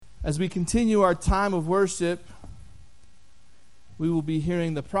As we continue our time of worship, we will be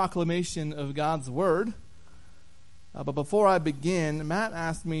hearing the proclamation of God's Word. But before I begin, Matt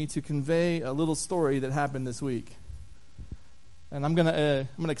asked me to convey a little story that happened this week. And I'm gonna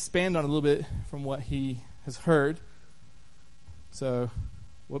expand on it a little bit from what he has heard. So,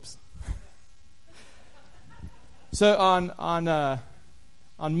 whoops. So on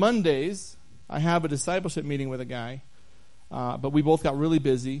Mondays, I have a discipleship meeting with a guy. But we both got really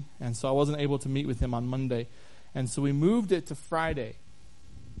busy, and so I wasn't able to meet with him on Monday. And so we moved it to Friday.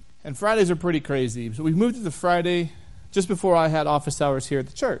 And Fridays are pretty crazy. So we moved it to Friday just before I had office hours here at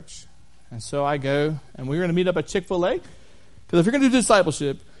the church. And so I go, and we're going to meet up at Chick-fil-A. Because if you're going to do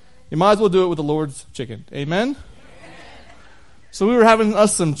discipleship, you might as well do it with the Lord's chicken. Amen? So we were having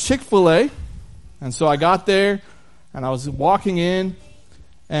us some Chick-fil-A. And so I got there, and I was walking in,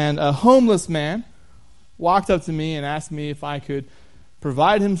 and a homeless man walked up to me and asked me if I could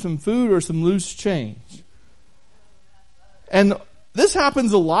provide him some food or some loose change. And this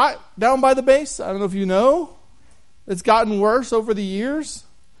happens a lot down by the base. I don't know if you know. It's gotten worse over the years.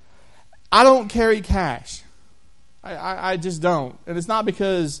 I don't carry cash. I just don't. And it's not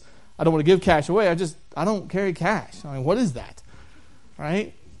because I don't want to give cash away. I don't carry cash. I mean, what is that?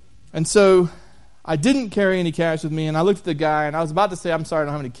 Right? And so I didn't carry any cash with me, and I looked at the guy, and I was about to say, I'm sorry, I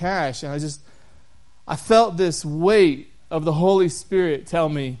don't have any cash. And I felt this weight of the Holy Spirit tell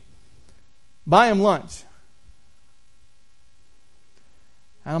me, buy him lunch.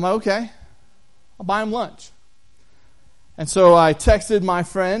 And I'm like, okay, I'll buy him lunch. And so I texted my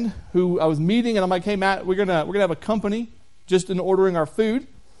friend who I was meeting, and I'm like, hey, Matt, we're gonna have a company just in ordering our food.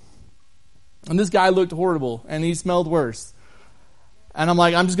 And this guy looked horrible, and he smelled worse. And I'm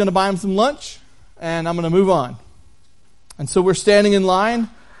like, I'm just going to buy him some lunch, and I'm going to move on. And so we're standing in line,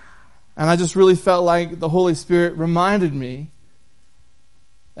 and I just really felt like the Holy Spirit reminded me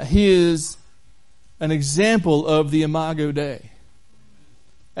that he is an example of the Imago Dei.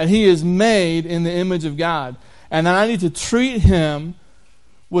 And he is made in the image of God. And that I need to treat him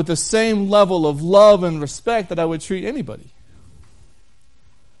with the same level of love and respect that I would treat anybody.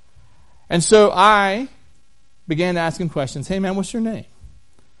 And so I began to ask him questions. Hey, man, what's your name?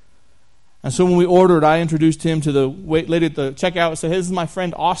 And so when we ordered, I introduced him to the lady at the checkout and said, hey, this is my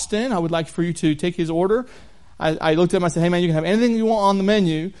friend Austin. I would like for you to take his order. I looked at him and I said, hey, man, you can have anything you want on the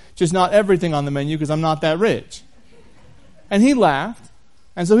menu, just not everything on the menu because I'm not that rich. And he laughed.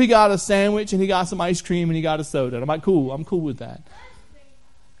 And so he got a sandwich, and he got some ice cream, and he got a soda. And I'm like, cool, I'm cool with that.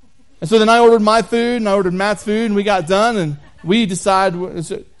 And so then I ordered my food, and I ordered Matt's food, and we got done, and we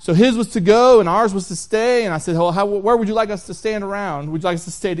decided, so his was to go, and ours was to stay. And I said, well, where would you like us to stand around? Would you like us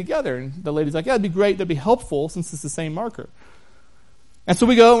to stay together? And the lady's like, yeah, it'd be great. That'd be helpful since it's the same marker. And so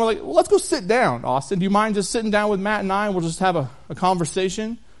we go, and we're like, well, let's go sit down, Austin. Do you mind just sitting down with Matt and I, and we'll just have a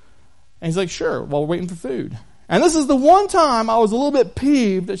conversation? And he's like, sure, while we're waiting for food. And this is the one time I was a little bit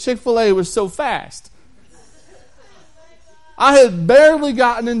peeved that Chick-fil-A was so fast. I had barely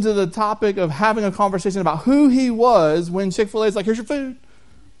gotten into the topic of having a conversation about who he was when Chick-fil-A is like, here's your food.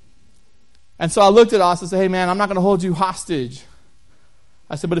 And so I looked at Austin and said, hey, man, I'm not going to hold you hostage.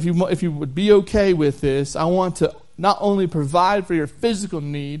 I said, but if you would be okay with this, I want to not only provide for your physical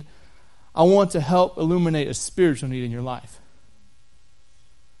need, I want to help illuminate a spiritual need in your life.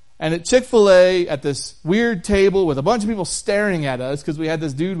 And at Chick-fil-A, at this weird table with a bunch of people staring at us because we had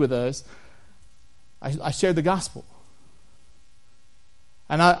this dude with us, I shared the gospel.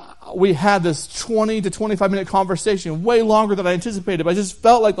 And we had this 20 to 25-minute conversation, way longer than I anticipated. But I just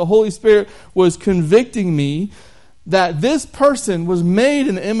felt like the Holy Spirit was convicting me that this person was made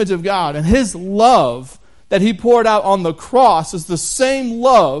in the image of God. And his love that he poured out on the cross is the same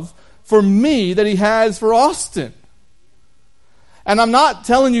love for me that he has for Austin. And I'm not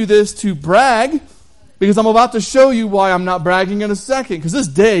telling you this to brag, because I'm about to show you why I'm not bragging in a second, because this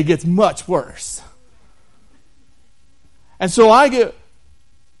day gets much worse. And so I get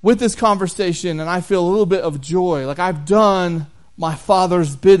with this conversation, and I feel a little bit of joy. Like I've done my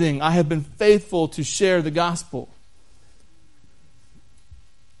Father's bidding. I have been faithful to share the gospel.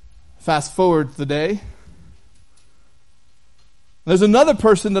 Fast forward the day. There's another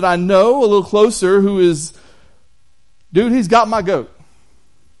person that I know a little closer who is, dude, he's got my goat.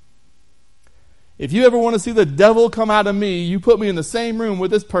 If you ever want to see the devil come out of me, you put me in the same room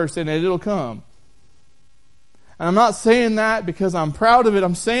with this person and it'll come. And I'm not saying that because I'm proud of it.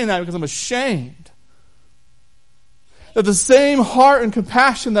 I'm saying that because I'm ashamed. That the same heart and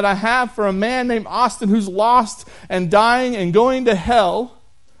compassion that I have for a man named Austin who's lost and dying and going to hell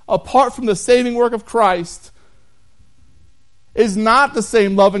apart from the saving work of Christ is not the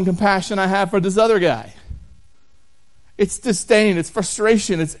same love and compassion I have for this other guy. It's disdain, it's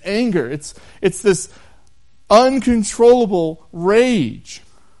frustration, it's anger, it's this uncontrollable rage.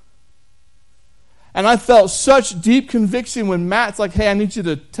 And I felt such deep conviction when Matt's like, hey, I need you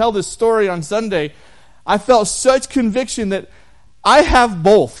to tell this story on Sunday. I felt such conviction that I have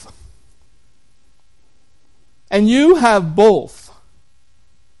both. And you have both.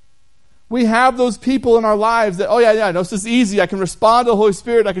 We have those people in our lives that, no, this is easy. I can respond to the Holy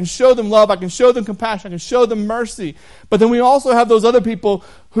Spirit. I can show them love. I can show them compassion. I can show them mercy. But then we also have those other people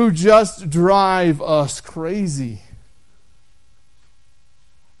who just drive us crazy.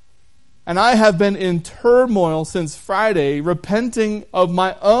 And I have been in turmoil since Friday, repenting of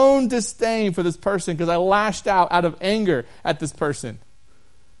my own disdain for this person because I lashed out of anger at this person.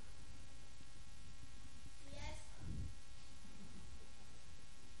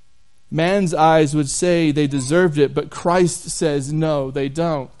 Man's eyes would say they deserved it, but Christ says no, they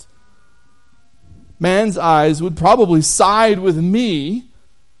don't. Man's eyes would probably side with me,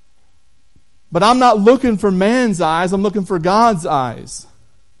 but I'm not looking for man's eyes, I'm looking for God's eyes.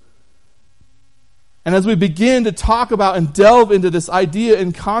 And as we begin to talk about and delve into this idea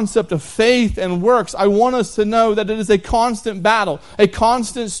and concept of faith and works, I want us to know that it is a constant battle, a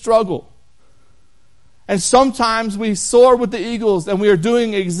constant struggle. And sometimes we soar with the eagles and we are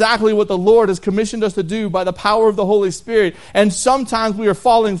doing exactly what the Lord has commissioned us to do by the power of the Holy Spirit. And sometimes we are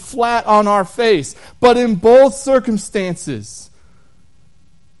falling flat on our face. But in both circumstances,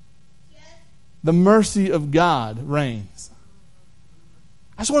 the mercy of God reigns.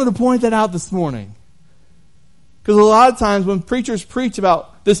 I just wanted to point that out this morning. Because a lot of times when preachers preach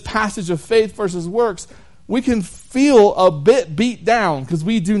about this passage of faith versus works, we can feel a bit beat down because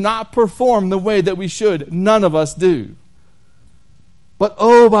we do not perform the way that we should. None of us do. But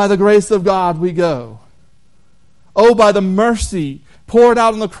by the grace of God we go. By the mercy poured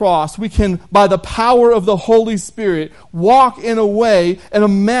out on the cross, we can, by the power of the Holy Spirit, walk in a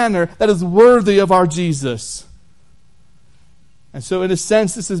manner that is worthy of our Jesus. And so in a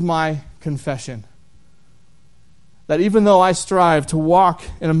sense, this is my confession. That even though I strive to walk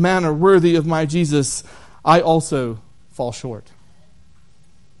in a manner worthy of my Jesus, I also fall short.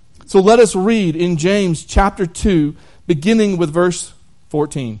 So let us read in James chapter 2, beginning with verse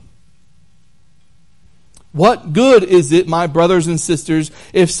 14. What good is it, my brothers and sisters,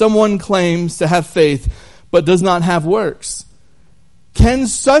 if someone claims to have faith but does not have works? Can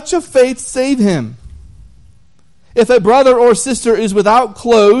such a faith save him? If a brother or sister is without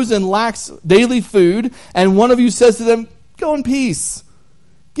clothes and lacks daily food, and one of you says to them, go in peace,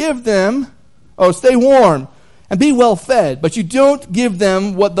 give them, stay warm, and be well fed, but you don't give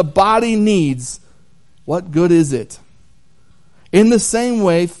them what the body needs, what good is it? In the same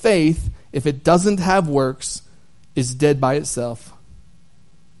way, faith, if it doesn't have works, is dead by itself.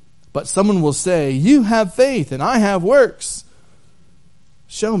 But someone will say, you have faith and I have works.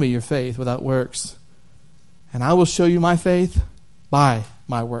 Show me your faith without works, and I will show you my faith by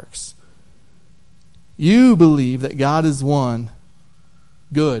my works. You believe that God is one.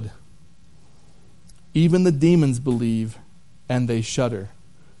 Good. Even the demons believe, and they shudder.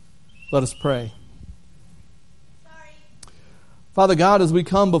 Let us pray. Father God, as we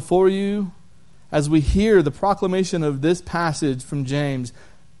come before you, as we hear the proclamation of this passage from James,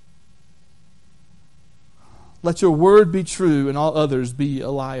 let your word be true and all others be a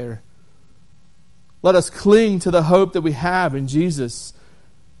liar. Let us cling to the hope that we have in Jesus.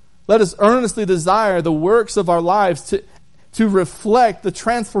 Let us earnestly desire the works of our lives to reflect the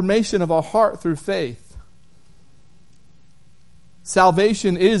transformation of our heart through faith.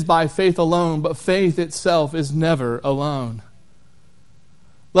 Salvation is by faith alone, but faith itself is never alone.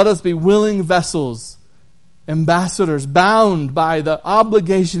 Let us be willing vessels, ambassadors, bound by the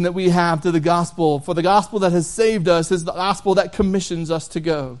obligation that we have to the gospel. For the gospel that has saved us is the gospel that commissions us to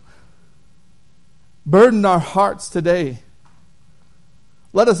go. Burden our hearts today.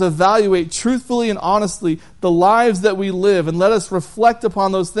 Let us evaluate truthfully and honestly the lives that we live, and let us reflect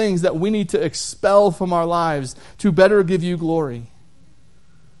upon those things that we need to expel from our lives to better give you glory.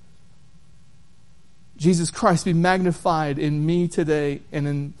 Jesus Christ, be magnified in me today and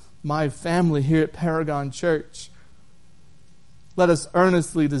in my family here at Paragon Church. Let us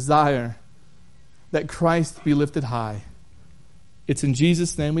earnestly desire that Christ be lifted high. It's in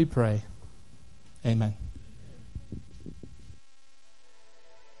Jesus' name we pray. Amen.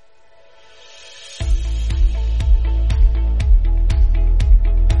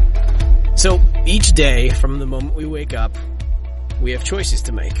 So each day from the moment we wake up, we have choices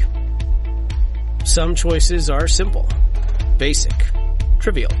to make. Some choices are simple, basic,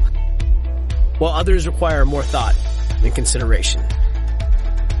 trivial, while others require more thought and consideration.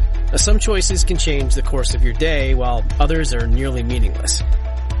 Some choices can change the course of your day, while others are nearly meaningless.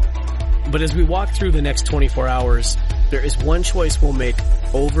 But as we walk through the next 24 hours, there is one choice we'll make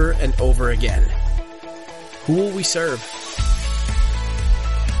over and over again. Who will we serve?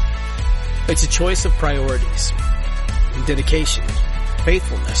 It's a choice of priorities, dedication,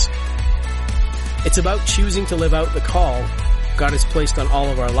 faithfulness. It's about choosing to live out the call God has placed on all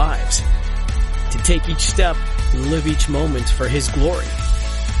of our lives, to take each step and live each moment for His glory.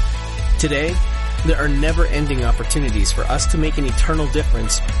 Today, there are never-ending opportunities for us to make an eternal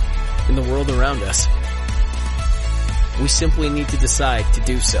difference in the world around us. We simply need to decide to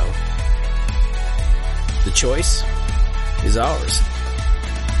do so. The choice is ours.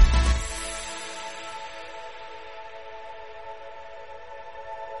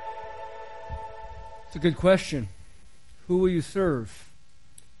 It's a good question. Who will you serve?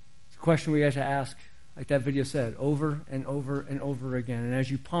 It's a question we have to ask, like that video said, over and over and over again. And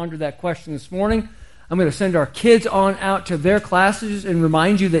as you ponder that question this morning, I'm going to send our kids on out to their classes and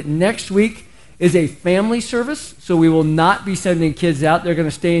remind you that next week is a family service, so we will not be sending kids out. They're going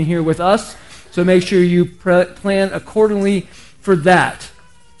to stay in here with us, so make sure you plan accordingly for that.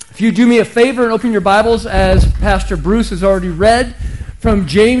 If you do me a favor and open your Bibles, as Pastor Bruce has already read, from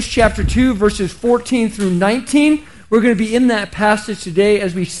James chapter 2, verses 14 through 19. We're going to be in that passage today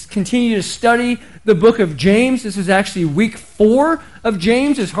as we continue to study the book of James. This is actually week 4 of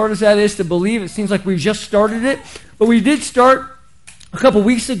James. As hard as that is to believe, it seems like we've just started it. But we did start a couple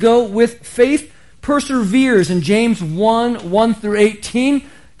weeks ago with faith perseveres in James 1 through 18,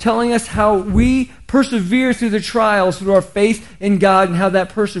 telling us how we persevere through the trials through our faith in God and how that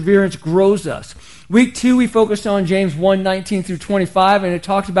perseverance grows us. Week 2, we focused on James 1:19 through 25, and it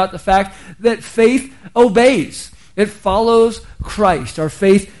talks about the fact that faith obeys. It follows Christ. Our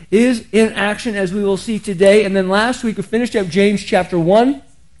faith is in action, as we will see today. And then last week, we finished up James chapter 1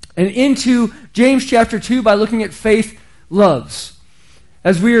 and into James chapter 2 by looking at faith loves.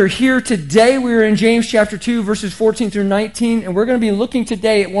 As we are here today, we are in James chapter 2, verses 14 through 19, and we're going to be looking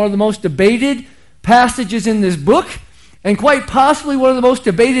today at one of the most debated passages in this book, and quite possibly one of the most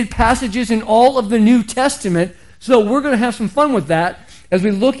debated passages in all of the New Testament. So we're going to have some fun with that as we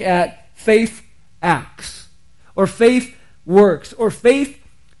look at faith acts, or faith works, or faith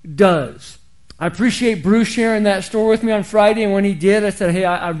does. I appreciate Bruce sharing that story with me on Friday, and when he did, I said, hey,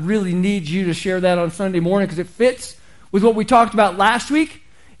 I really need you to share that on Sunday morning because it fits with what we talked about last week,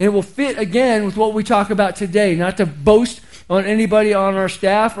 and it will fit again with what we talk about today. Not to boast on anybody on our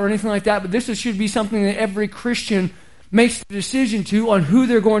staff or anything like that, but this should be something that every Christian makes the decision on who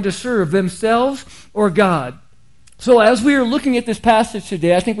they're going to serve, themselves or God. So as we are looking at this passage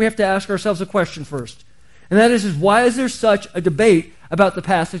today, I think we have to ask ourselves a question first. And that is why is there such a debate about the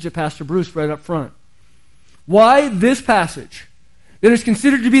passage that Pastor Bruce read up front? Why this passage that is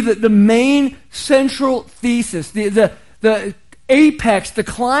considered to be the main central thesis, the apex, the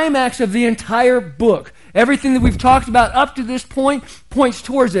climax of the entire book? Everything that we've talked about up to this point points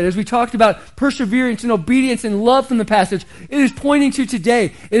towards it. As we talked about perseverance and obedience and love from the passage, it is pointing to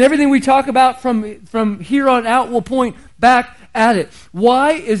today. And everything we talk about from here on out will point back at it.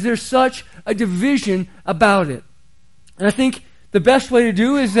 Why is there such a division about it? And I think the best way to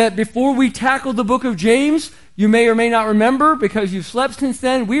do is that before we tackle the book of James, you may or may not remember, because you've slept since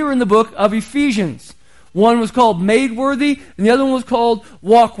then, we were in the book of Ephesians. One was called Made Worthy, and the other one was called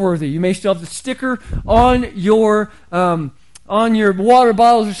Walk Worthy. You may still have the sticker on your water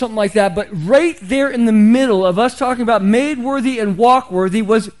bottles or something like that, but right there in the middle of us talking about Made Worthy and Walk Worthy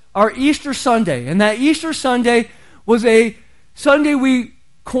was our Easter Sunday. And that Easter Sunday was a Sunday we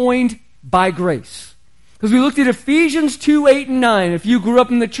coined by grace. Because we looked at Ephesians 2, 8, and 9. If you grew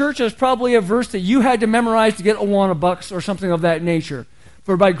up in the church, there's probably a verse that you had to memorize to get $1 or something of that nature.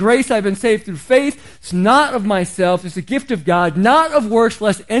 For by grace I've been saved through faith. It's not of myself. It's a gift of God, not of works,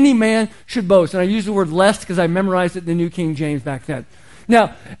 lest any man should boast. And I use the word lest because I memorized it in the New King James back then.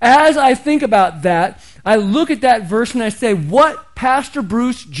 Now, as I think about that, I look at that verse and I say, what Pastor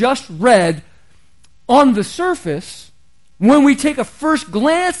Bruce just read on the surface, when we take a first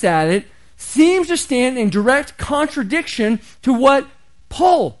glance at it, seems to stand in direct contradiction to what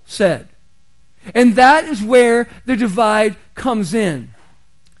Paul said. And that is where the divide comes in.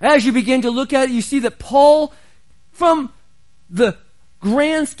 As you begin to look at it, you see that Paul, from the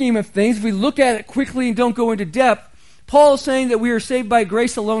grand scheme of things, if we look at it quickly and don't go into depth, Paul is saying that we are saved by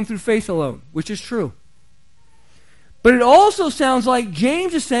grace alone through faith alone, which is true. But it also sounds like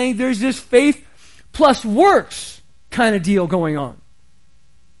James is saying there's this faith plus works kind of deal going on,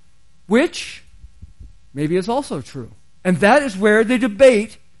 which maybe is also true. And that is where the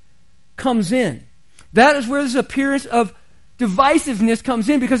debate comes in. That is where this appearance of divisiveness comes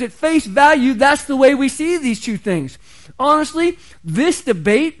in, because at face value, that's the way we see these two things. Honestly, this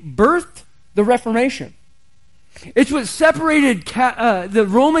debate birthed the Reformation. It's what separated the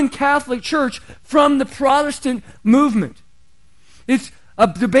Roman Catholic Church from the Protestant movement. It's a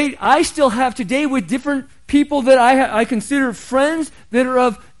debate I still have today with different people that I consider friends that are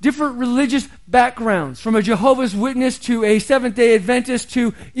of different religious backgrounds, from a Jehovah's Witness to a Seventh-day Adventist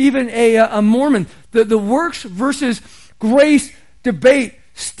to even a Mormon. The works versus grace debate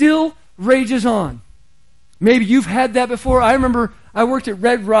still rages on. Maybe you've had that before. I remember I worked at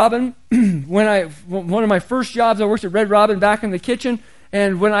Red Robin. One of my first jobs, I worked at Red Robin back in the kitchen.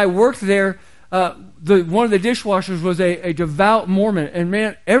 And when I worked there, one of the dishwashers was a devout Mormon. And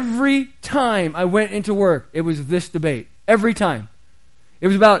man, every time I went into work, it was this debate. Every time. It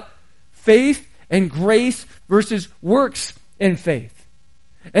was about faith and grace versus works and faith.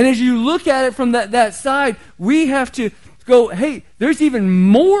 And as you look at it from that side, we have to go, hey, there's even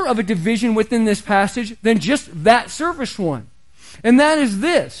more of a division within this passage than just that surface one. And that is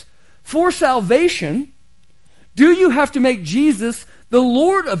this. For salvation, do you have to make Jesus the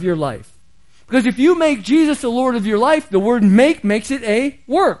Lord of your life? Because if you make Jesus the Lord of your life, the word make makes it a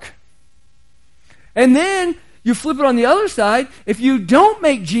work. And then you flip it on the other side. If you don't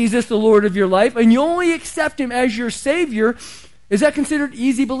make Jesus the Lord of your life and you only accept him as your Savior, is that considered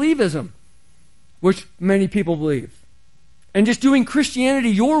easy believism? Which many people believe. And just doing Christianity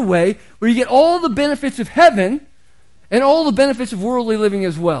your way, where you get all the benefits of heaven and all the benefits of worldly living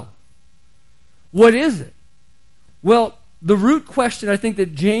as well. What is it? Well, the root question I think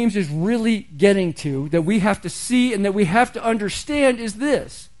that James is really getting to, that we have to see and that we have to understand, is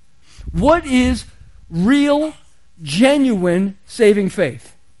this. What is real, genuine saving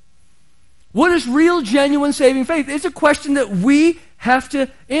faith? What is real, genuine saving faith? It's a question that we have to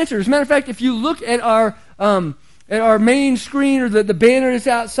answer. As a matter of fact, if you look at our main screen, or the banner that's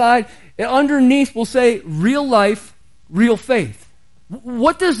outside, underneath will say real life, real faith.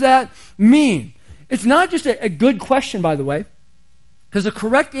 What does that mean? It's not just a good question, by the way, because the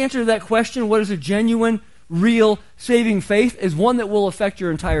correct answer to that question, what is a genuine, real, saving faith, is one that will affect your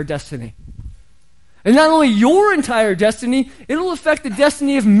entire destiny. And not only your entire destiny, it'll affect the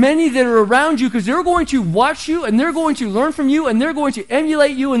destiny of many that are around you, because they're going to watch you and they're going to learn from you and they're going to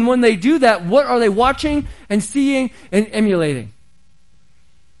emulate you. And when they do that, what are they watching and seeing and emulating?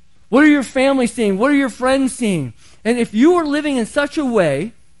 What are your family seeing? What are your friends seeing? And if you are living in such a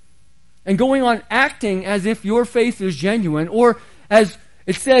way and going on acting as if your faith is genuine, or as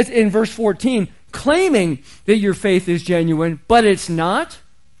it says in verse 14, claiming that your faith is genuine, but it's not,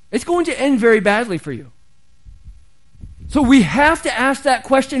 it's going to end very badly for you. So we have to ask that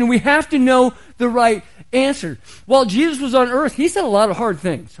question, and we have to know the right answer. While Jesus was on earth, he said a lot of hard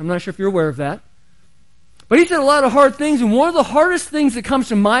things. I'm not sure if you're aware of that. But he said a lot of hard things, and one of the hardest things that comes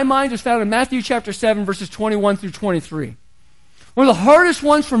to my mind is found in Matthew chapter 7, verses 21 through 23. One of the hardest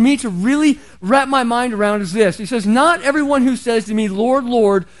ones for me to really wrap my mind around is this. He says, "Not everyone who says to me, 'Lord,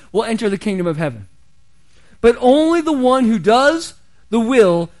 Lord,' will enter the kingdom of heaven, but only the one who does the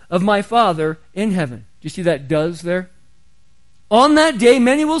will of my Father in heaven." Do you see that "does" there? "On that day,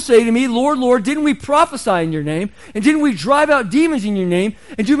 many will say to me, 'Lord, Lord, didn't we prophesy in your name? And didn't we drive out demons in your name?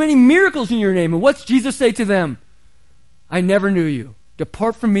 And do many miracles in your name?' And what's Jesus say to them? 'I never knew you.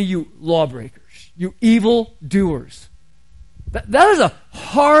 Depart from me, you lawbreakers, you evil doers.'" That is a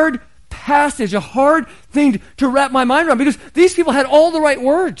hard passage, a hard thing to wrap my mind around, because these people had all the right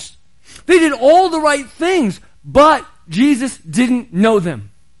words. They did all the right things, but Jesus didn't know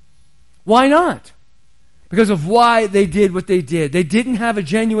them. Why not? Because of why they did what they did. They didn't have a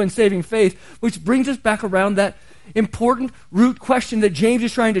genuine saving faith, which brings us back around that important root question that James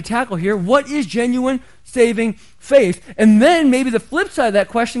is trying to tackle here. What is genuine saving faith? And then maybe the flip side of that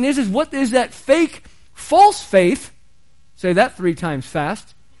question is what is that fake, false faith? Say that 3 times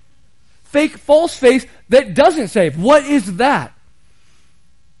fast. Fake, false faith that doesn't save. What is that?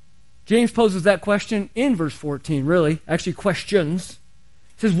 James poses that question in verse 14, really. Actually, questions.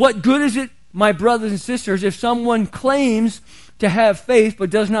 He says, "What good is it, my brothers and sisters, if someone claims to have faith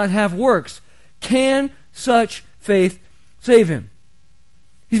but does not have works? Can such faith save him?"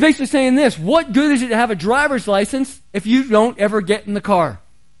 He's basically saying this: what good is it to have a driver's license if you don't ever get in the car?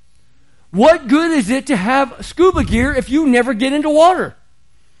 What good is it to have scuba gear if you never get into water?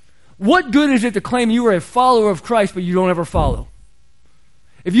 What good is it to claim you are a follower of Christ but you don't ever follow?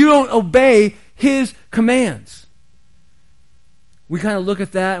 If you don't obey his commands. We kind of look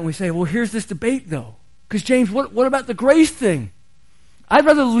at that and we say, well, here's this debate though. Because James, what about the grace thing? I'd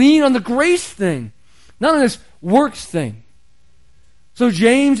rather lean on the grace thing, not on this works thing. So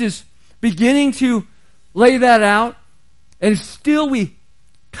James is beginning to lay that out. And still we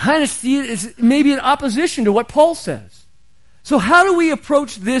kind of see it as maybe in opposition to what Paul says. So how do we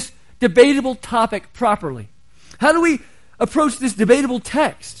approach this debatable topic properly? How do we approach this debatable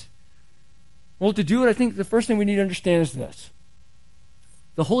text? Well, to do it, I think the first thing we need to understand is this.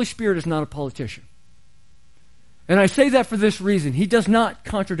 The Holy Spirit is not a politician. And I say that for this reason. He does not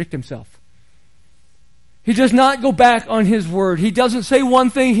contradict himself. He does not go back on his word. He doesn't say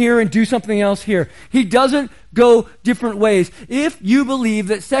one thing here and do something else here. He doesn't go different ways. If you believe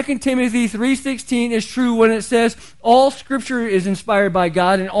that 2 Timothy 3:16 is true when it says all Scripture is inspired by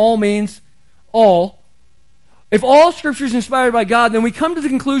God, and all means all, if all Scripture is inspired by God, then we come to the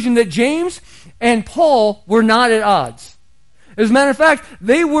conclusion that James and Paul were not at odds. As a matter of fact,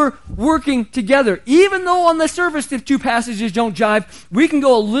 they were working together. Even though on the surface the two passages don't jive, we can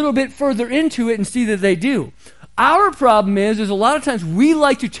go a little bit further into it and see that they do. Our problem is a lot of times we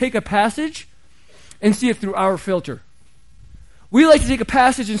like to take a passage and see it through our filter. We like to take a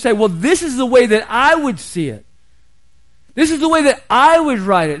passage and say, well, this is the way that I would see it. This is the way that I would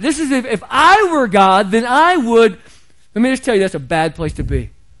write it. This is if I were God, then I would. Let me just tell you, that's a bad place to be.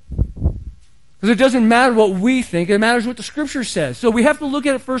 Because it doesn't matter what we think, it matters what the Scripture says. So we have to look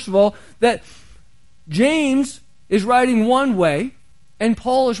at it, first of all, that James is writing one way, and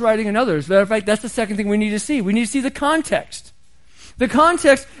Paul is writing another. As a matter of fact, that's the second thing we need to see. We need to see the context. The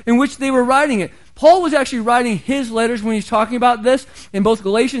context in which they were writing it. Paul was actually writing his letters when he's talking about this, in both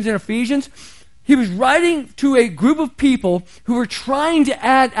Galatians and Ephesians. He was writing to a group of people who were trying to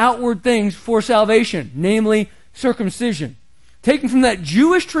add outward things for salvation, namely circumcision. Taking from that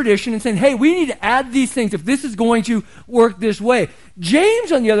Jewish tradition and saying, hey, we need to add these things if this is going to work this way.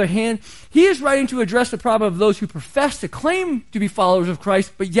 James, on the other hand, he is writing to address the problem of those who profess to claim to be followers of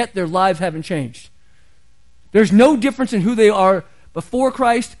Christ, but yet their lives haven't changed. There's no difference in who they are before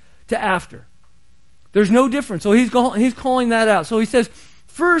Christ to after. There's no difference. So he's calling that out. So he says,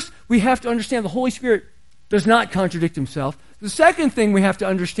 first, we have to understand the Holy Spirit does not contradict himself. The second thing we have to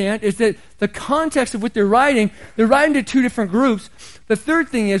understand is that the context of what they're writing to two different groups. The third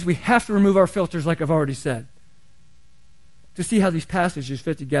thing is we have to remove our filters, like I've already said, to see how these passages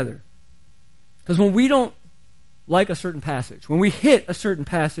fit together. Because when we don't like a certain passage, when we hit a certain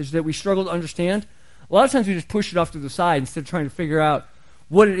passage that we struggle to understand, a lot of times we just push it off to the side instead of trying to figure out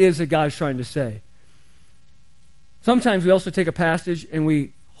what it is that God's trying to say. Sometimes we also take a passage and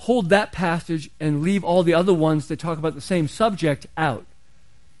we hold that passage and leave all the other ones that talk about the same subject out.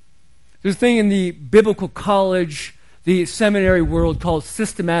 There's a thing in the biblical college, the seminary world called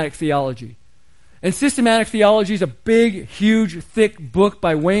systematic theology. And systematic theology is a big, huge, thick book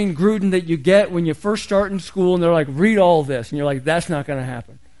by Wayne Grudem that you get when you first start in school, and they're like, read all this. And you're like, that's not going to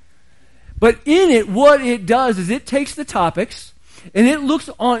happen. But in it, what it does is it takes the topics, and it looks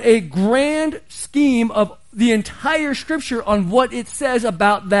on a grand scheme of the entire Scripture on what it says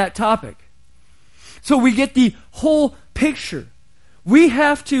about that topic. So we get the whole picture. We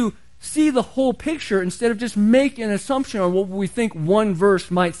have to see the whole picture instead of just make an assumption on what we think one verse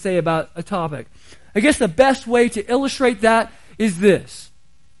might say about a topic. I guess the best way to illustrate that is this.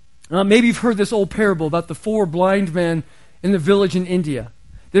 Maybe you've heard this old parable about the 4 blind men in the village in India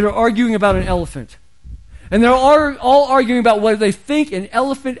that are arguing about an elephant. And they're all arguing about what they think an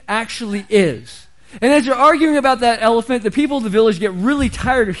elephant actually is. And as they're arguing about that elephant, the people of the village get really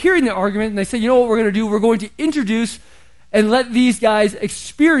tired of hearing the argument, and they say, you know what we're going to do? We're going to introduce and let these guys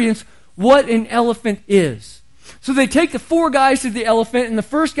experience what an elephant is. So they take the 4 guys to the elephant, and the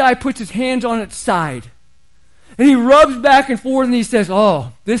first guy puts his hands on its side. And he rubs back and forth, and he says,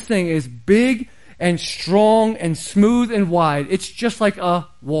 oh, this thing is big and strong and smooth and wide. It's just like a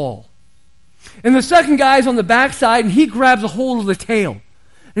wall. And the second guy's on the backside, and he grabs a hold of the tail.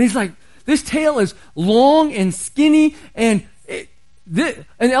 And he's like, this tail is long and skinny, and an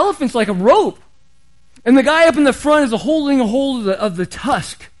elephant's like a rope. And the guy up in the front is holding a hold of the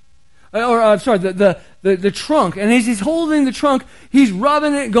tusk. The trunk. And as he's holding the trunk, he's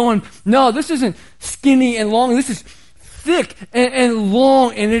rubbing it going, no, this isn't skinny and long. This is thick and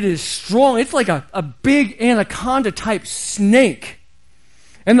long, and it is strong. It's like a big anaconda-type snake.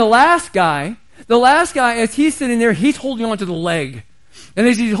 And the last guy, as he's sitting there, he's holding onto the leg. And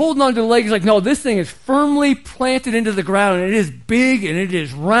as he's holding onto the leg, he's like, no, this thing is firmly planted into the ground, and it is big, and it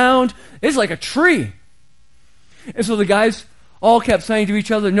is round. It's like a tree. And so the guys all kept saying to each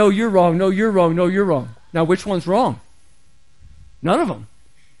other, no, you're wrong, no, you're wrong, no, you're wrong. Now, which one's wrong? None of them.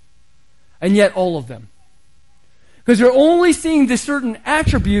 And yet all of them. Because they're only seeing the certain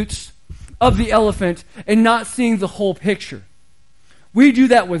attributes of the elephant and not seeing the whole picture. We do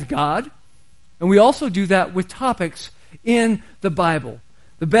that with God, and we also do that with topics in the Bible.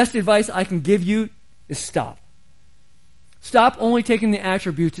 The best advice I can give you is stop. Stop only taking the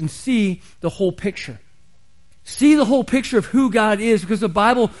attributes and see the whole picture. See the whole picture of who God is, because the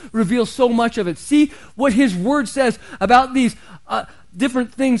Bible reveals so much of it. See what His Word says about these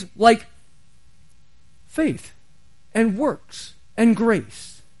different things like faith and works and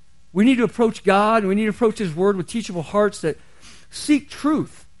grace. We need to approach God, and we need to approach His Word with teachable hearts that seek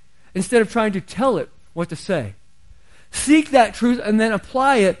truth instead of trying to tell it what to say. Seek that truth and then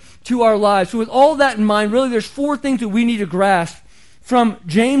apply it to our lives. So with all that in mind, really there's 4 things that we need to grasp from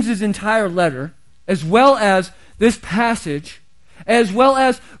James's entire letter, as well as this passage, as well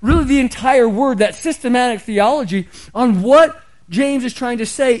as really the entire Word, that systematic theology on what James is trying to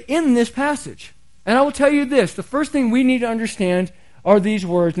say in this passage. And I will tell you this, the first thing we need to understand are these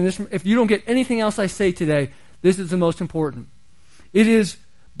words, and this, if you don't get anything else I say today, this is the most important. It is,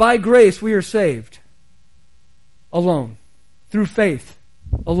 by grace we are saved, alone, through faith,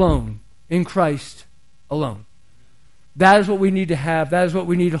 alone, in Christ, alone. That is what we need to have. That is what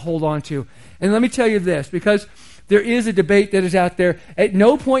we need to hold on to. And let me tell you this, because there is a debate that is out there. At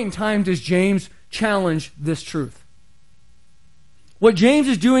no point in time does James challenge this truth. What James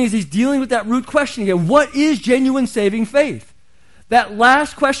is doing is he's dealing with that root question again. What is genuine saving faith? That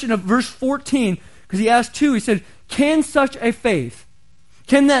last question of verse 14, because he asked 2, he said, can such a faith,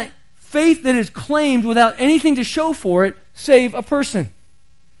 can that faith that is claimed without anything to show for it save a person?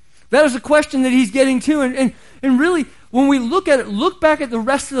 That is the question that he's getting to. And really, when we look at it, look back at the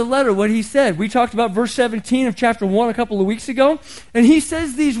rest of the letter, what he said. We talked about verse 17 of chapter 1 a couple of weeks ago, and he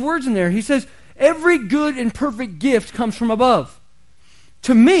says these words in there. He says, every good and perfect gift comes from above.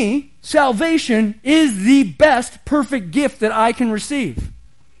 To me, salvation is the best perfect gift that I can receive.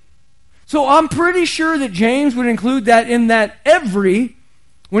 So I'm pretty sure that James would include that in that every,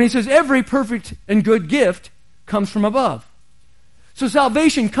 when he says every perfect and good gift comes from above. So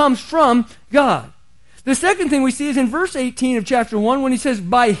salvation comes from God. The second thing we see is in verse 18 of chapter 1 when he says,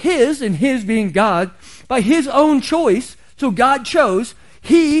 by His, and His being God, by His own choice, so God chose,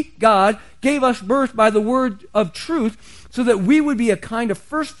 He, God, gave us birth by the word of truth so that we would be a kind of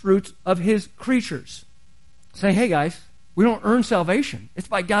first fruits of His creatures. Saying, hey guys, we don't earn salvation. It's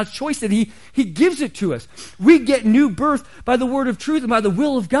by God's choice that He gives it to us. We get new birth by the word of truth and by the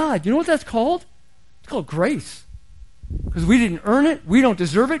will of God. You know what that's called? It's called grace. Because we didn't earn it. We don't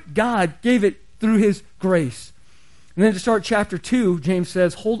deserve it. God gave it through His grace. And then to start chapter 2, James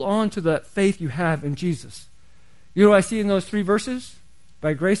says, hold on to the faith you have in Jesus. You know what I see in those 3 verses?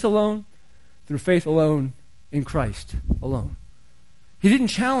 By grace alone, through faith alone, in Christ alone. He didn't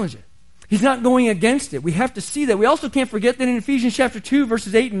challenge it. He's not going against it. We have to see that. We also can't forget that in Ephesians chapter 2,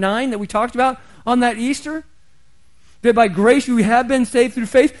 verses 8 and 9 that we talked about on that Easter, that by grace we have been saved through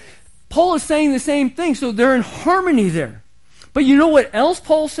faith. Paul is saying the same thing, so they're in harmony there. But you know what else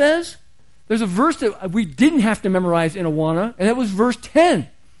Paul says? There's a verse that we didn't have to memorize in Awana, and that was verse 10.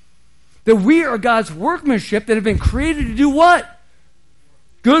 That we are God's workmanship that have been created to do what?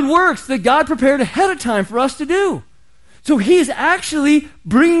 Good works that God prepared ahead of time for us to do. So he's actually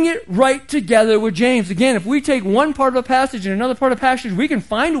bringing it right together with James. Again, if we take one part of a passage and another part of a passage, we can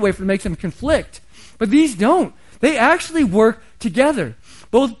find a way to make them conflict. But these don't. They actually work together.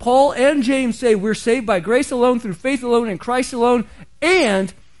 Both Paul and James say we're saved by grace alone, through faith alone, in Christ alone,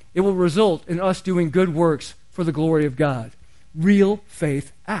 and it will result in us doing good works for the glory of God. Real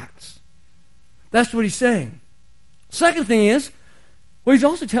faith acts. That's what he's saying. Second thing is, what he's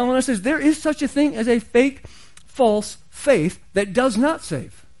also telling us is there is such a thing as a fake, false faith that does not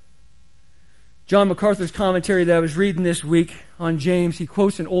save. John MacArthur's commentary that I was reading this week on James, he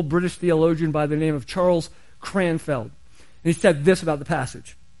quotes an old British theologian by the name of Charles Cranfield. And he said this about the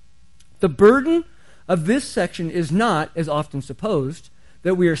passage. The burden of this section is not, as often supposed,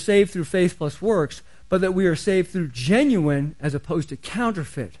 that we are saved through faith plus works, but that we are saved through genuine as opposed to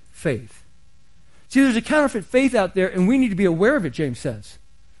counterfeit faith. See, there's a counterfeit faith out there, and we need to be aware of it, James says.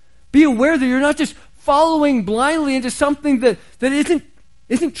 Be aware that you're not just following blindly into something that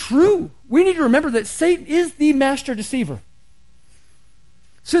isn't true. We need to remember that Satan is the master deceiver.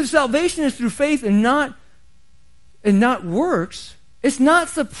 Since salvation is through faith and not works, it's not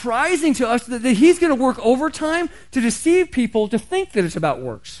surprising to us that he's going to work overtime to deceive people to think that it's about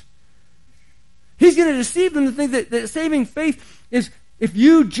works. He's going to deceive them to think that saving faith is if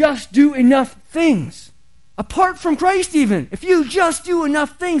you just do enough things. Apart from Christ even. If you just do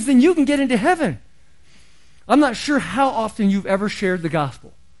enough things, then you can get into heaven. I'm not sure how often you've ever shared the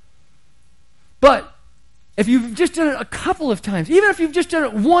gospel. But if you've just done it a couple of times, even if you've just done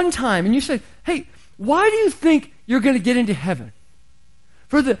it one time, and you say, hey, why do you think you're going to get into heaven?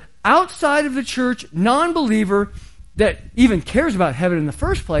 For the outside of the church, non-believer that even cares about heaven in the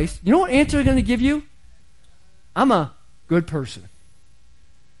first place, you know what answer they're going to give you? I'm a good person.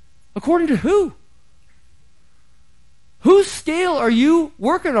 According to who? Whose scale are you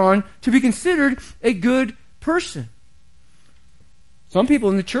working on to be considered a good person? Some people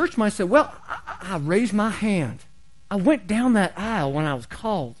in the church might say, well, I raised my hand. I went down that aisle when I was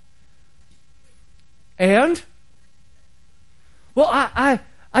called. And? Well,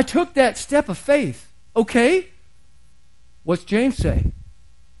 I took that step of faith. Okay. What's James say?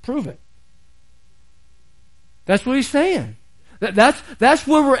 Prove it. That's what he's saying. That's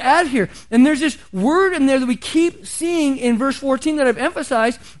where we're at here. And there's this word in there that we keep seeing in verse 14 that I've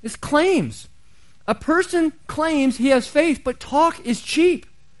emphasized, is claims. A person claims he has faith, but talk is cheap.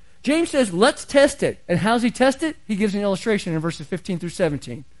 James says, let's test it. And how does he test it? He gives an illustration in verses 15 through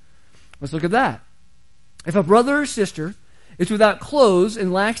 17. Let's look at that. If a brother or sister is without clothes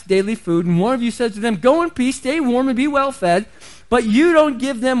and lacks daily food, and one of you says to them, go in peace, stay warm, and be well fed, but you don't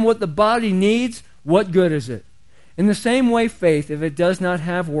give them what the body needs, what good is it? In the same way, faith, if it does not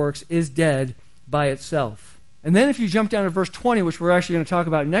have works, is dead by itself. And then if you jump down to verse 20, which we're actually going to talk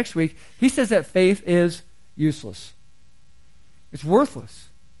about next week, he says that faith is useless. It's worthless.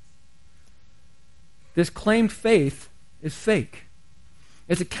 This claimed faith is fake.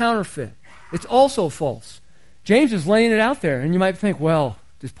 It's a counterfeit. It's also false. James is laying it out there, and you might think, well,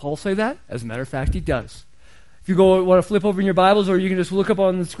 does Paul say that? As a matter of fact, he does. If you want to flip over in your Bibles, or you can just look up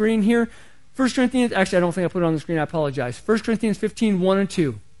on the screen here, 1 Corinthians, actually I don't think I put it on the screen, I apologize. 1 Corinthians 15, 1 and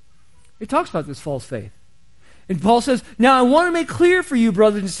 2. It talks about this false faith. And Paul says, now I want to make clear for you,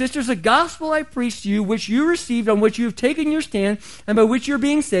 brothers and sisters, the gospel I preached to you, which you received, on which you have taken your stand, and by which you're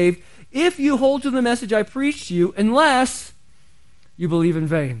being saved, if you hold to the message I preached to you, unless you believe in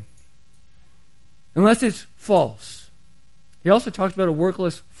vain. Unless it's false. He also talks about a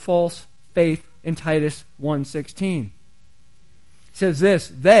workless, false faith in Titus 1:16. He says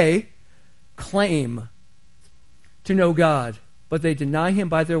this, they claim to know God, but they deny him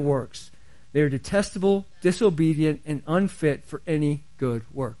by their works. They are detestable, disobedient, and unfit for any good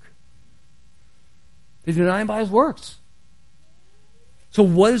work. They deny him by his works. So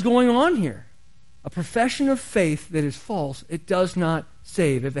what is going on here? A profession of faith that is false, it does not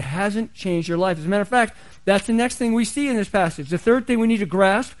save if it hasn't changed your life. As a matter of fact, that's the next thing we see in this passage. The third thing we need to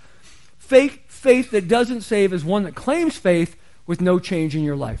grasp, fake faith that doesn't save is one that claims faith with no change in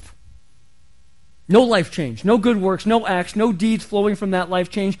your life. No life change, no good works, no acts, no deeds flowing from that life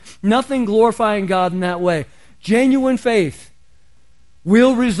change, nothing glorifying God in that way. Genuine faith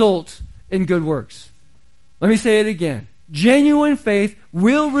will result in good works. Let me say it again. Genuine faith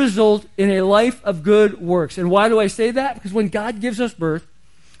will result in a life of good works. And why do I say that? Because when God gives us birth,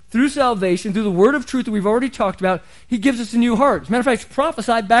 through salvation, through the word of truth that we've already talked about, he gives us a new heart. As a matter of fact, it's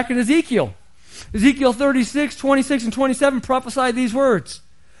prophesied back in Ezekiel. Ezekiel 36, 26, and 27 prophesied these words.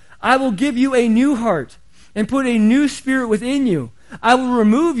 I will give you a new heart and put a new spirit within you. I will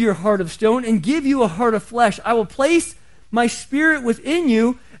remove your heart of stone and give you a heart of flesh. I will place my spirit within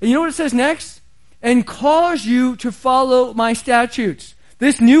you. And you know what it says next? And cause you to follow my statutes.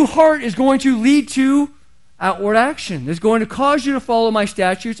 This new heart is going to lead to outward action. It's going to cause you to follow my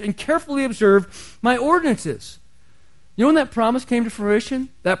statutes and carefully observe my ordinances. You know when that promise came to fruition?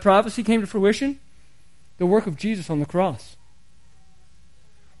 That prophecy came to fruition? The work of Jesus on the cross.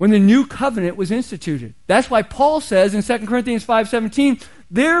 When the new covenant was instituted. That's why Paul says in 2 Corinthians 5:17,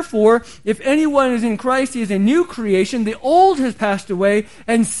 therefore, if anyone is in Christ, he is a new creation. The old has passed away,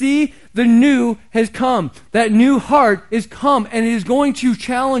 and see, the new has come. That new heart is come, and it is going to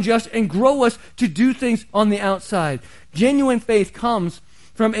challenge us and grow us to do things on the outside. Genuine faith comes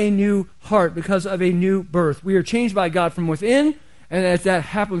from a new heart because of a new birth. We are changed by God from within, and as that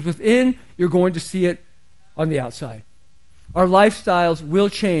happens within, you're going to see it on the outside. Our lifestyles will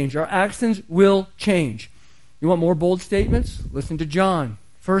change. Our actions will change. You want more bold statements? Listen to John.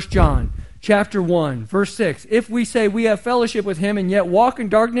 1 John chapter 1, verse 6. If we say we have fellowship with him and yet walk in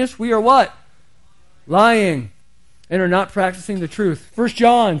darkness, we are what? Lying and are not practicing the truth. 1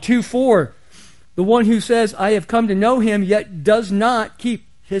 John 2:4. The one who says, I have come to know him, yet does not keep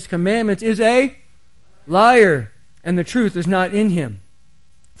his commandments, is a liar, and the truth is not in him.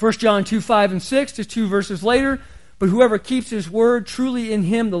 1 John 2:5 and 6, just 2 verses later. But whoever keeps his word, truly in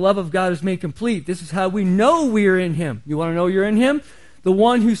him, the love of God is made complete. This is how we know we are in him. You want to know you're in him? The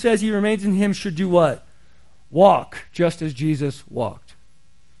one who says he remains in him should do what? Walk just as Jesus walked.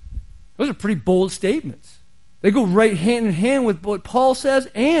 Those are pretty bold statements. They go right hand in hand with what Paul says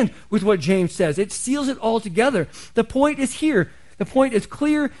and with what James says. It seals it all together. The point is here. The point is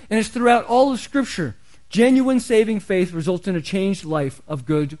clear, and it's throughout all of Scripture. Genuine saving faith results in a changed life of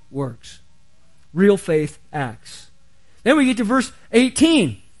good works. Real faith acts. Then we get to verse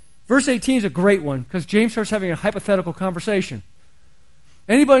 18. Verse 18 is a great one because James starts having a hypothetical conversation.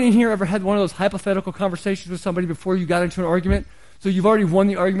 Anybody in here ever had one of those hypothetical conversations with somebody before you got into an argument? So you've already won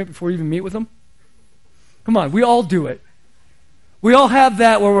the argument before you even meet with them? Come on, we all do it. We all have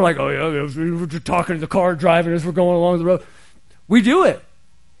that where we're like, oh yeah, we're just talking in the car, driving as we're going along the road. We do it.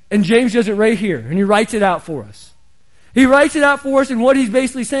 And James does it right here, and he writes it out for us. He writes it out for us, and what he's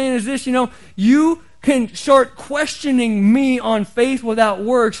basically saying is this, you can start questioning me on faith without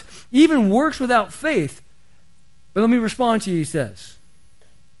works, even works without faith. But let me respond to you, he says.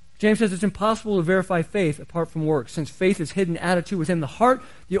 James says it's impossible to verify faith apart from works. Since faith is hidden attitude within the heart,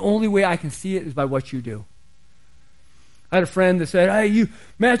 the only way I can see it is by what you do. I had a friend that said, hey,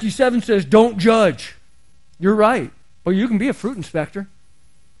 Matthew 7 says, don't judge. You're right. But you can be a fruit inspector.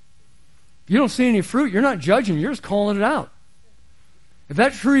 If you don't see any fruit, you're not judging. You're just calling it out. If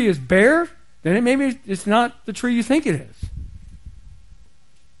that tree is bare, then maybe it's not the tree you think it is.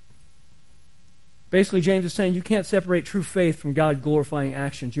 Basically, James is saying you can't separate true faith from God-glorifying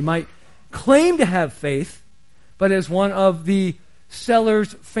actions. You might claim to have faith, but as one of the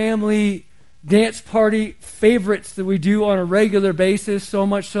Sellers family dance party favorites that we do on a regular basis, so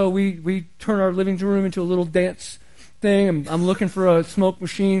much so we turn our living room into a little dance thing. I'm looking for a smoke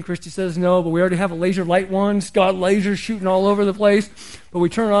machine. Christy says no, but we already have a laser light one. It's got lasers shooting all over the place. But we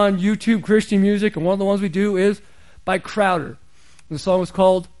turn on YouTube Christian music, and one of the ones we do is by Crowder. The song was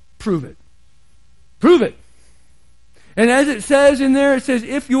called Prove It. Prove it. And as it says in there, it says,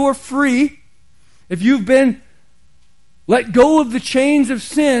 if you're free, if you've been let go of the chains of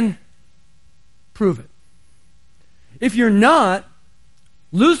sin, prove it. If you're not,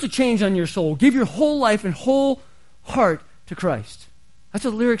 lose the chains on your soul. Give your whole life and whole heart to Christ. That's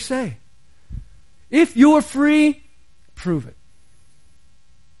what the lyrics say. If you're free, prove it.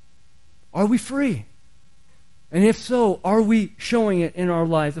 Are we free? And if so, are we showing it in our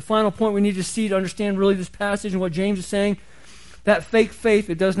lives? The final point we need to see to understand really this passage and what James is saying, that fake faith,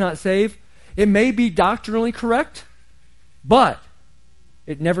 it does not save. It may be doctrinally correct, but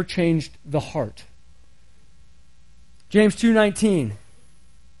it never changed the heart. James 2:19,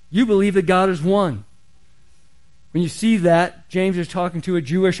 you believe that God is one. When you see that, James is talking to a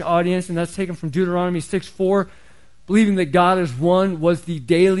Jewish audience, and that's taken from Deuteronomy 6:4. Believing that God is one was the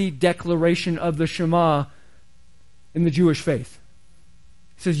daily declaration of the Shema in the Jewish faith.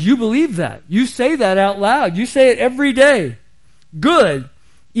 He says, you believe that. You say that out loud. You say it every day. Good.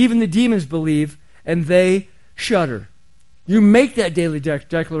 Even the demons believe, and they shudder. You make that daily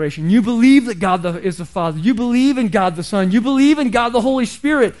declaration. You believe that God is the Father. You believe in God the Son. You believe in God the Holy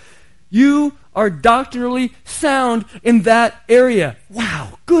Spirit. You are doctrinally sound in that area.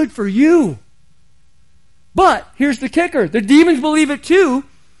 Wow, good for you. But here's the kicker. The demons believe it too.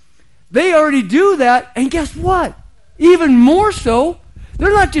 They already do that, and guess what? Even more so,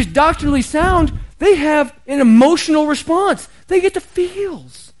 they're not just doctrinally sound, they have an emotional response. They get the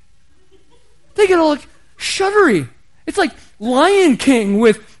feels. They get all like shuddery. It's like Lion King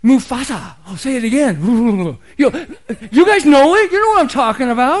with Mufasa. I'll say it again. You guys know it? You know what I'm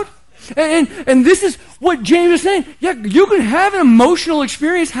talking about. And this is what James is saying. Yeah, you can have an emotional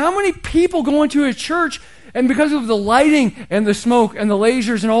experience. How many people go into a church and because of the lighting and the smoke and the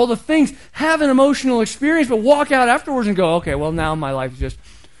lasers and all the things, have an emotional experience, but walk out afterwards and go, okay, well, now my life is just,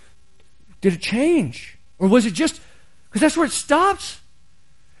 did it change? Or was it just, because that's where it stops.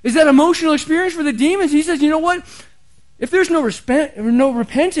 Is that emotional experience for the demons? He says, you know what? If there's no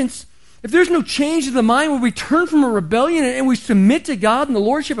repentance, if there's no change of the mind where we turn from a rebellion and we submit to God and the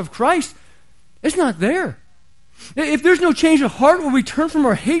Lordship of Christ, it's not there. If there's no change of heart where we turn from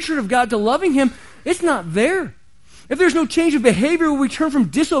our hatred of God to loving Him, it's not there. If there's no change of behavior where we turn from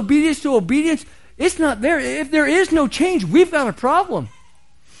disobedience to obedience, it's not there. If there is no change, we've got a problem.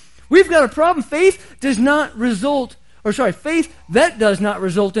 We've got a problem. Faith that does not result in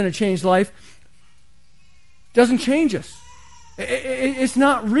a changed life doesn't change us. It's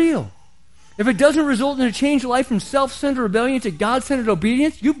not real. If it doesn't result in a changed life from self-centered rebellion to God-centered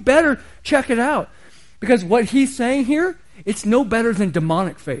obedience, you better check it out. Because what he's saying here, it's no better than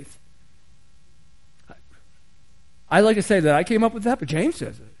demonic faith. I like to say that I came up with that, but James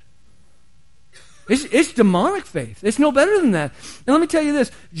says it. It's demonic faith. It's no better than that. And let me tell you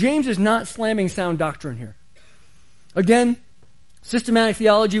this, James is not slamming sound doctrine here. Again, systematic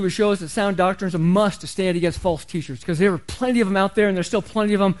theology would show us that sound doctrine is a must to stand against false teachers, because there are plenty of them out there, and there's still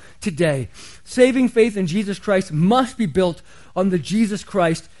plenty of them today. Saving faith in Jesus Christ must be built on the Jesus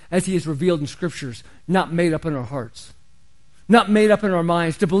Christ as He is revealed in Scriptures, not made up in our hearts. Not made up in our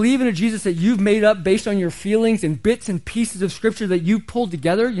minds. To believe in a Jesus that you've made up based on your feelings and bits and pieces of Scripture that you pulled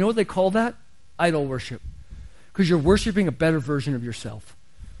together, you know what they call that? Idol worship. Because you're worshiping a better version of yourself.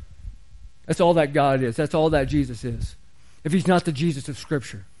 That's all that God is. That's all that Jesus is. If he's not the Jesus of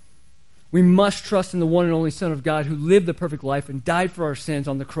Scripture. We must trust in the one and only Son of God who lived the perfect life and died for our sins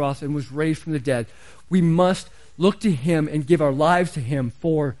on the cross and was raised from the dead. We must look to him and give our lives to him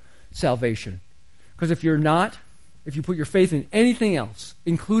for salvation. Because if you're not, if you put your faith in anything else,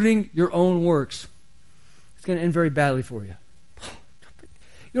 including your own works, it's going to end very badly for you.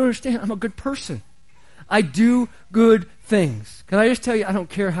 You don't understand. I'm a good person. I do good things. Can I just tell you, I don't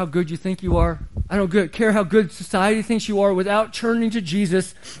care how good you think you are. I don't care how good society thinks you are. Without turning to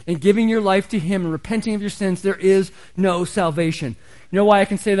Jesus and giving your life to him and repenting of your sins, there is no salvation. You know why I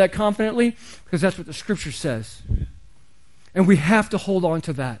can say that confidently? Because that's what the Scripture says. And we have to hold on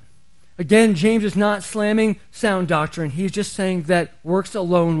to that. Again, James is not slamming sound doctrine. He's just saying that works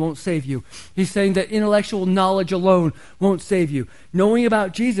alone won't save you. He's saying that intellectual knowledge alone won't save you. Knowing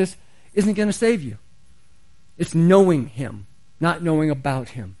about Jesus isn't going to save you. It's knowing him, not knowing about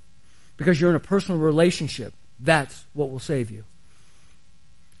him. Because you're in a personal relationship, that's what will save you.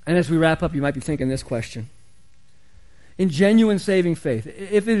 And as we wrap up, you might be thinking this question. In genuine saving faith,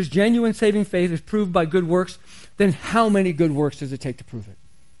 if it is genuine saving faith is proved by good works, then how many good works does it take to prove it?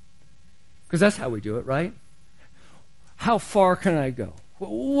 Because that's how we do it, right? How far can I go?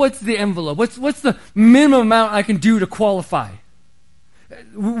 What's the envelope? What's the minimum amount I can do to qualify?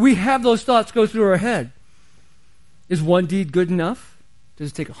 We have those thoughts go through our head. Is one deed good enough?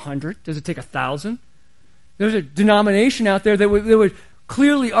 Does it take 100? Does it take 1,000? There's a denomination out there that would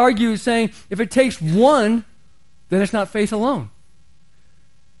clearly argue saying if it takes one, then it's not faith alone.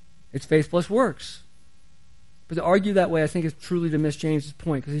 It's faith plus works. But to argue that way, I think, is truly to miss James's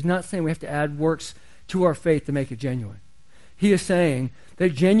point, because he's not saying we have to add works to our faith to make it genuine. He is saying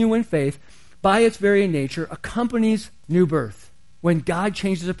that genuine faith, by its very nature, accompanies new birth. When God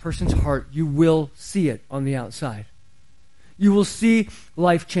changes a person's heart, you will see it on the outside. You will see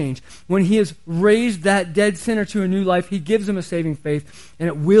life change. When he has raised that dead sinner to a new life, he gives them a saving faith, and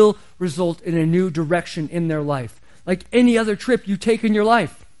it will result in a new direction in their life. Like any other trip you take in your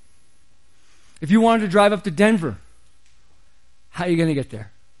life. If you wanted to drive up to Denver, how are you going to get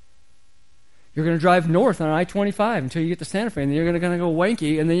there? You're going to drive north on I-25 until you get to Santa Fe, and then you're going to go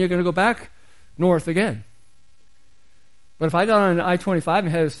wanky, and then you're going to go back north again. But if I got on I-25 and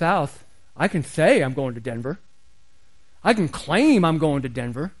headed south, I can say I'm going to Denver. I can claim I'm going to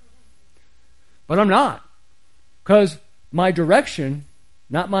Denver, but I'm not. Because my direction,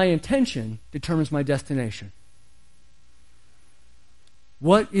 not my intention, determines my destination.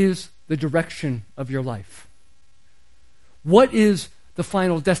 What is the direction of your life? What is the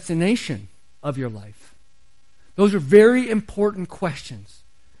final destination of your life? Those are very important questions.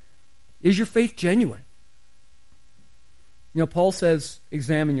 Is your faith genuine? You know, Paul says,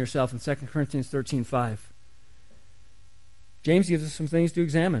 examine yourself in 2 Corinthians 13:5. James gives us some things to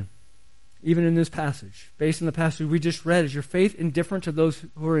examine, even in this passage. Based on the passage we just read, is your faith indifferent to those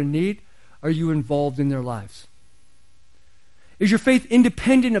who are in need? Are you involved in their lives? Is your faith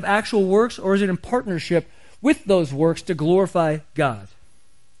independent of actual works, or is it in partnership with those works to glorify God?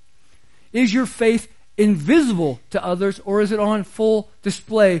 Is your faith invisible to others, or is it on full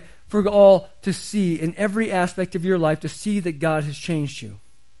display for all to see in every aspect of your life, to see that God has changed you?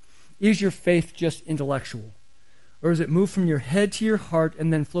 Is your faith just intellectual? Or does it move from your head to your heart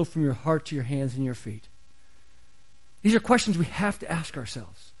and then flow from your heart to your hands and your feet? These are questions we have to ask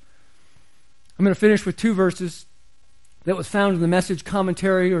ourselves. I'm going to finish with 2 verses that was found in the Message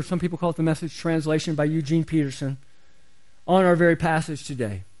commentary, or some people call it the Message translation, by Eugene Peterson, on our very passage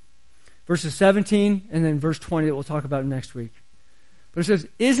today. Verses 17 and then verse 20 that we'll talk about next week. But it says,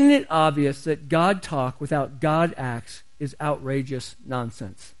 isn't it obvious that God talk without God acts is outrageous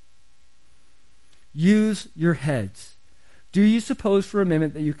nonsense? Use your heads. Do you suppose for a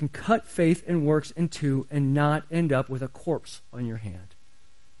minute that you can cut faith and works in two and not end up with a corpse on your hand?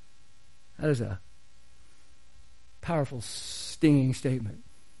 That is a powerful, stinging statement.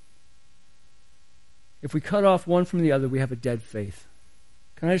 If we cut off one from the other, we have a dead faith.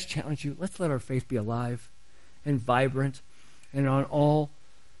 Can I just challenge you? Let's let our faith be alive and vibrant and on all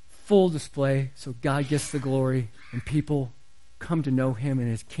full display so God gets the glory and people come to know him and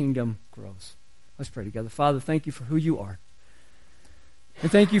his kingdom grows. Let's pray together. Father, thank you for who you are.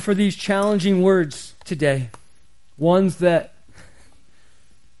 And thank you for these challenging words today. Ones that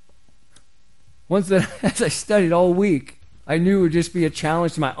as I studied all week, I knew would just be a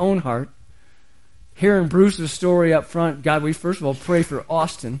challenge to my own heart. Hearing Bruce's story up front, God, we first of all pray for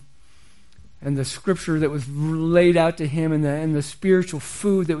Austin and the scripture that was laid out to him and the spiritual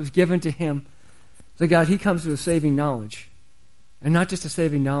food that was given to him. So God, he comes to a saving knowledge. And not just a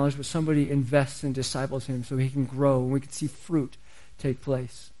saving knowledge, but somebody invests and disciples him so he can grow and we can see fruit take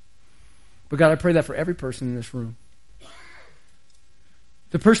place. But God, I pray that for every person in this room.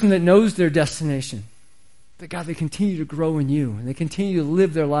 The person that knows their destination, that God, they continue to grow in you and they continue to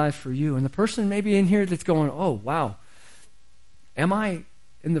live their lives for you. And the person maybe in here that's going, oh, wow, am I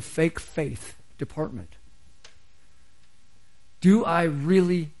in the fake faith department? Do I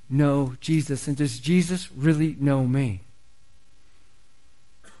really know Jesus? And does Jesus really know me?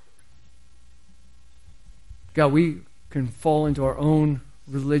 God, we can fall into our own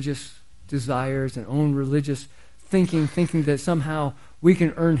religious desires and own religious thinking that somehow we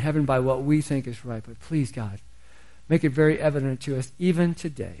can earn heaven by what we think is right. But please, God, make it very evident to us, even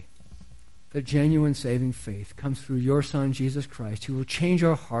today, that genuine saving faith comes through your Son, Jesus Christ, who will change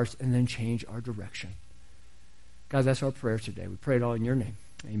our hearts and then change our direction. God, that's our prayer today. We pray it all in your name.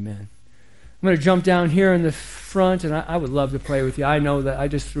 Amen. I'm going to jump down here in the front, and I would love to pray with you. I know that I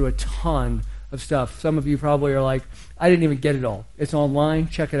just threw a ton of stuff. Some of you probably are like, I didn't even get it all. It's online.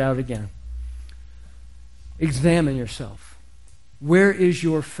 Check it out again. Examine yourself. Where is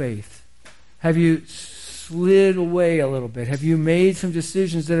your faith? Have you slid away a little bit? Have you made some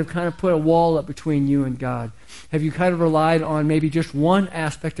decisions that have kind of put a wall up between you and God? Have you kind of relied on maybe just one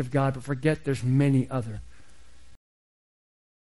aspect of God, but forget there's many other?